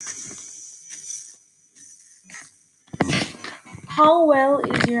How well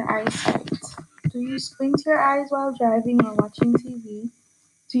is your eyesight? Do you squint your eyes while driving or watching TV?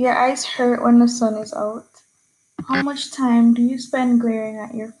 Do your eyes hurt when the sun is out? How much time do you spend glaring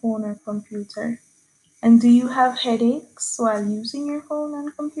at your phone or computer? And do you have headaches while using your phone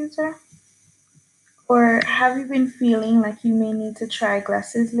and computer? Or have you been feeling like you may need to try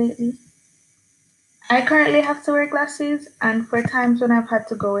glasses lately? I currently have to wear glasses, and for times when I've had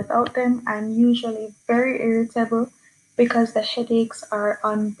to go without them, I'm usually very irritable because the headaches are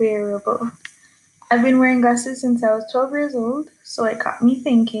unbearable. I've been wearing glasses since I was 12 years old, so it got me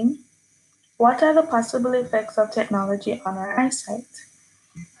thinking, what are the possible effects of technology on our eyesight?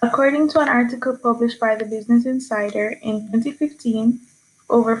 According to an article published by the Business Insider in 2015,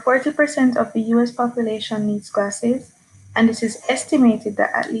 over 40% of the US population needs glasses, and it is estimated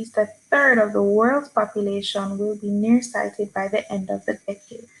that at least a third of the world's population will be nearsighted by the end of the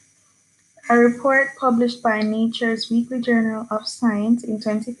decade. A report published by Nature's Weekly Journal of Science in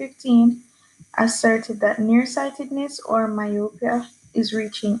 2015 asserted that nearsightedness or myopia is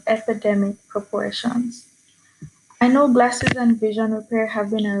reaching epidemic proportions. I know glasses and vision repair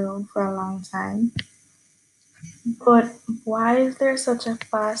have been around for a long time, but why is there such a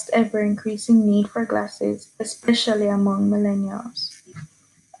fast, ever increasing need for glasses, especially among millennials?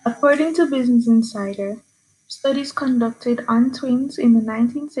 According to Business Insider, studies conducted on twins in the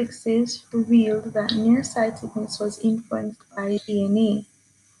 1960s revealed that nearsightedness was influenced by DNA.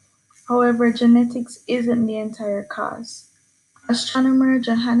 However, genetics isn't the entire cause. Astronomer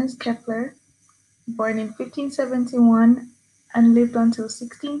Johannes Kepler, born in 1571 and lived until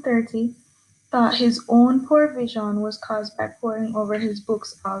 1630, thought his own poor vision was caused by poring over his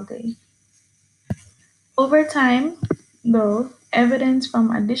books all day. Over time, though, evidence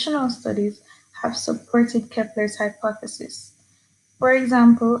from additional studies have supported Kepler's hypothesis. For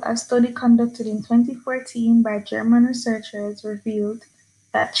example, a study conducted in 2014 by German researchers revealed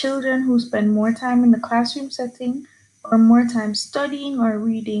that children who spend more time in the classroom setting or more time studying or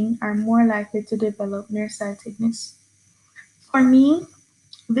reading are more likely to develop nearsightedness. For me,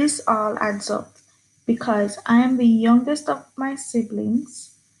 this all adds up because I am the youngest of my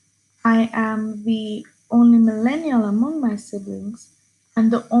siblings. I am the only millennial among my siblings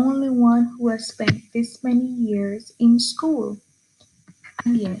and the only one who has spent this many years in school.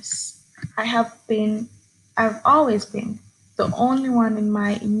 And yes, I've always been the only one in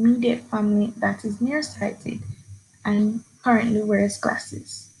my immediate family that is nearsighted and currently wears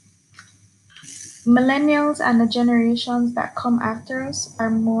glasses. Millennials and the generations that come after us are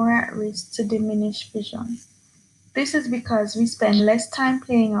more at risk to diminish vision. This is because we spend less time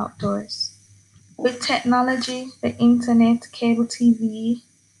playing outdoors. With technology, the internet, cable TV,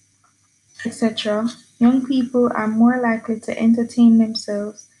 etc., young people are more likely to entertain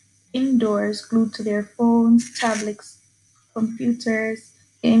themselves indoors glued to their phones, tablets, computers,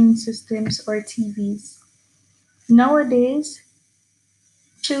 gaming systems, or TVs. Nowadays,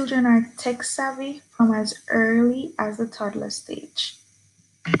 children are tech savvy from as early as the toddler stage.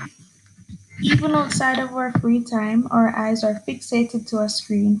 Even outside of our free time, our eyes are fixated to a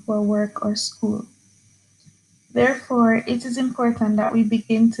screen for work or school. Therefore, it is important that we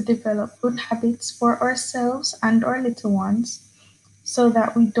begin to develop good habits for ourselves and our little ones so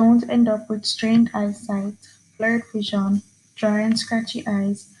that we don't end up with strained eyesight, blurred vision, dry and scratchy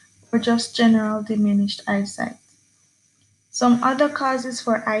eyes, or just general diminished eyesight. Some other causes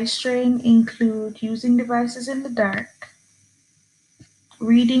for eye strain include using devices in the dark,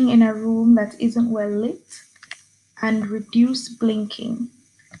 reading in a room that isn't well lit, and reduced blinking.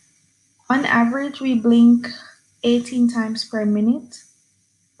 On average, we blink 18 times per minute,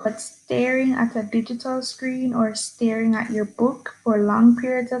 but staring at a digital screen or staring at your book for long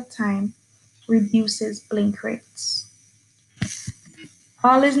periods of time reduces blink rates.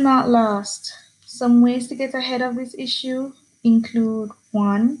 All is not lost. Some ways to get ahead of this issue include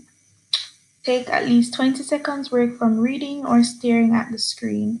 1. Take at least 20 seconds break from reading or staring at the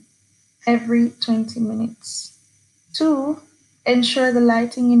screen every 20 minutes. 2. Ensure the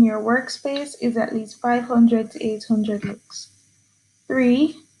lighting in your workspace is at least 500 to 800 lux.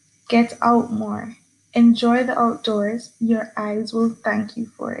 3. Get out more. Enjoy the outdoors. Your eyes will thank you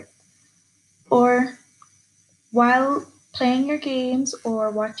for it. 4. While playing your games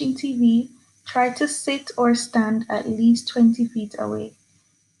or watching TV, try to sit or stand at least 20 feet away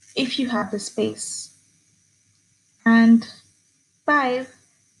if you have the space. And 5.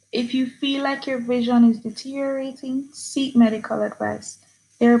 If you feel like your vision is deteriorating, seek medical advice.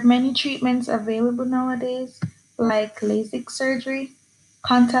 There are many treatments available nowadays, like LASIK surgery,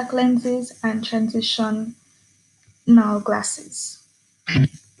 contact lenses, and transitional glasses.